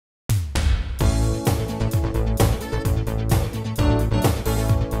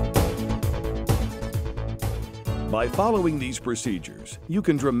By following these procedures, you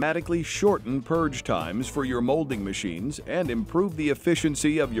can dramatically shorten purge times for your molding machines and improve the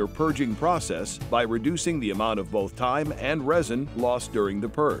efficiency of your purging process by reducing the amount of both time and resin lost during the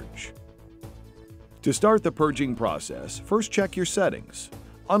purge. To start the purging process, first check your settings.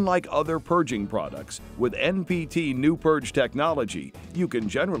 Unlike other purging products, with NPT New Purge technology, you can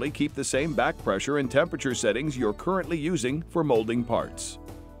generally keep the same back pressure and temperature settings you're currently using for molding parts.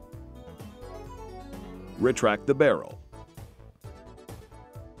 Retract the barrel.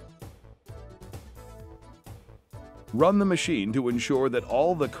 Run the machine to ensure that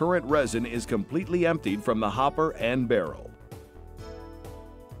all the current resin is completely emptied from the hopper and barrel.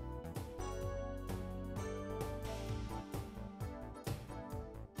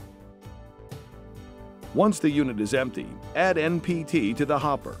 Once the unit is empty, add NPT to the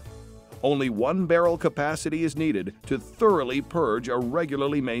hopper. Only 1 barrel capacity is needed to thoroughly purge a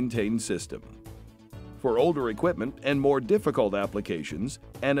regularly maintained system. For older equipment and more difficult applications,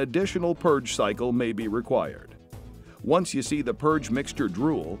 an additional purge cycle may be required. Once you see the purge mixture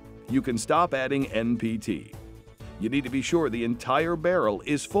drool, you can stop adding NPT. You need to be sure the entire barrel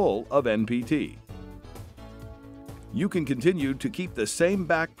is full of NPT. You can continue to keep the same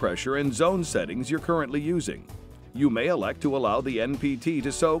back pressure and zone settings you're currently using. You may elect to allow the NPT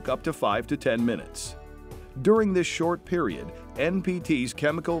to soak up to 5 to 10 minutes. During this short period, NPT's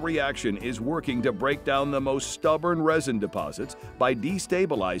chemical reaction is working to break down the most stubborn resin deposits by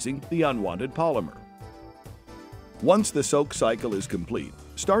destabilizing the unwanted polymer. Once the soak cycle is complete,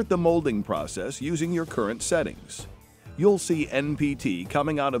 start the molding process using your current settings. You'll see NPT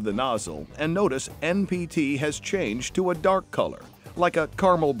coming out of the nozzle and notice NPT has changed to a dark color, like a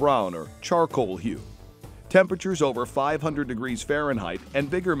caramel brown or charcoal hue. Temperatures over 500 degrees Fahrenheit and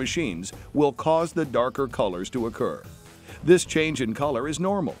bigger machines will cause the darker colors to occur. This change in color is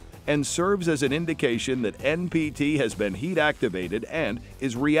normal and serves as an indication that NPT has been heat activated and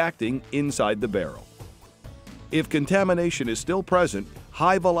is reacting inside the barrel. If contamination is still present,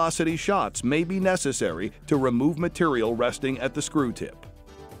 high-velocity shots may be necessary to remove material resting at the screw tip.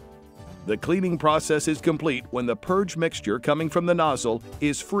 The cleaning process is complete when the purge mixture coming from the nozzle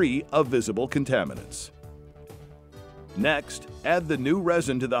is free of visible contaminants. Next, add the new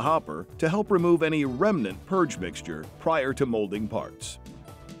resin to the hopper to help remove any remnant purge mixture prior to molding parts.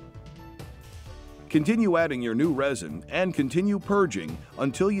 Continue adding your new resin and continue purging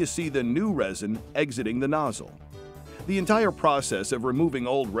until you see the new resin exiting the nozzle. The entire process of removing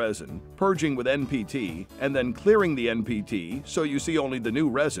old resin, purging with NPT, and then clearing the NPT so you see only the new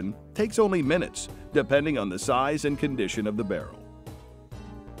resin takes only minutes, depending on the size and condition of the barrel.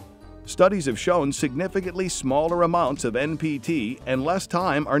 Studies have shown significantly smaller amounts of NPT and less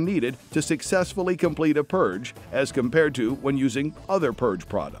time are needed to successfully complete a purge as compared to when using other purge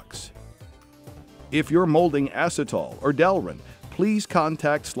products. If you're molding acetol or Delrin, please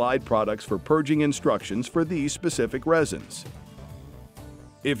contact Slide Products for purging instructions for these specific resins.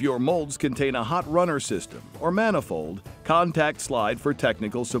 If your molds contain a hot runner system or manifold, contact Slide for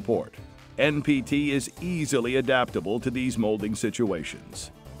technical support. NPT is easily adaptable to these molding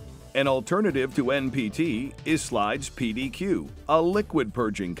situations. An alternative to NPT is Slide's PDQ, a liquid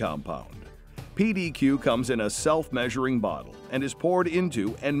purging compound. PDQ comes in a self-measuring bottle and is poured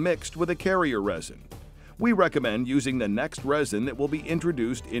into and mixed with a carrier resin. We recommend using the next resin that will be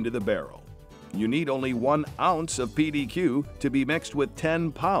introduced into the barrel. You need only 1 ounce of PDQ to be mixed with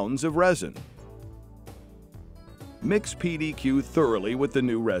 10 pounds of resin. Mix PDQ thoroughly with the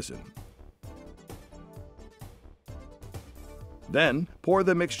new resin. Then, pour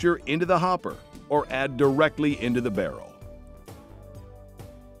the mixture into the hopper or add directly into the barrel.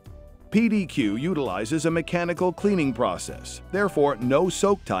 PDQ utilizes a mechanical cleaning process, therefore no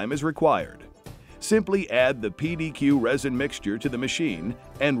soak time is required. Simply add the PDQ resin mixture to the machine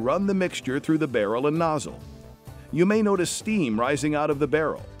and run the mixture through the barrel and nozzle. You may notice steam rising out of the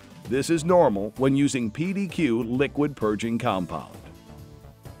barrel. This is normal when using PDQ liquid purging compound.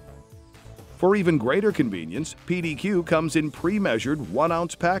 For even greater convenience, PDQ comes in pre-measured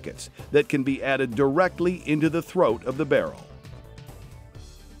 1-ounce packets that can be added directly into the throat of the barrel.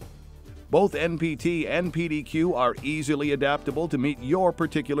 Both NPT and PDQ are easily adaptable to meet your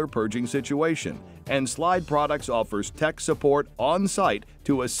particular purging situation, and Slide Products offers tech support on-site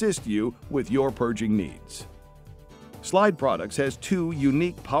to assist you with your purging needs. Slide Products has 2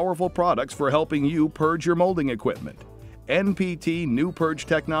 unique, powerful products for helping you purge your molding equipment: NPT New Purge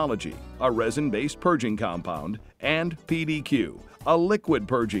technology, a resin-based purging compound, and PDQ, a liquid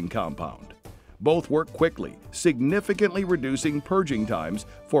purging compound. Both work quickly, significantly reducing purging times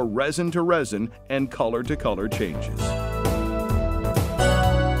for resin-to-resin and color-to-color changes.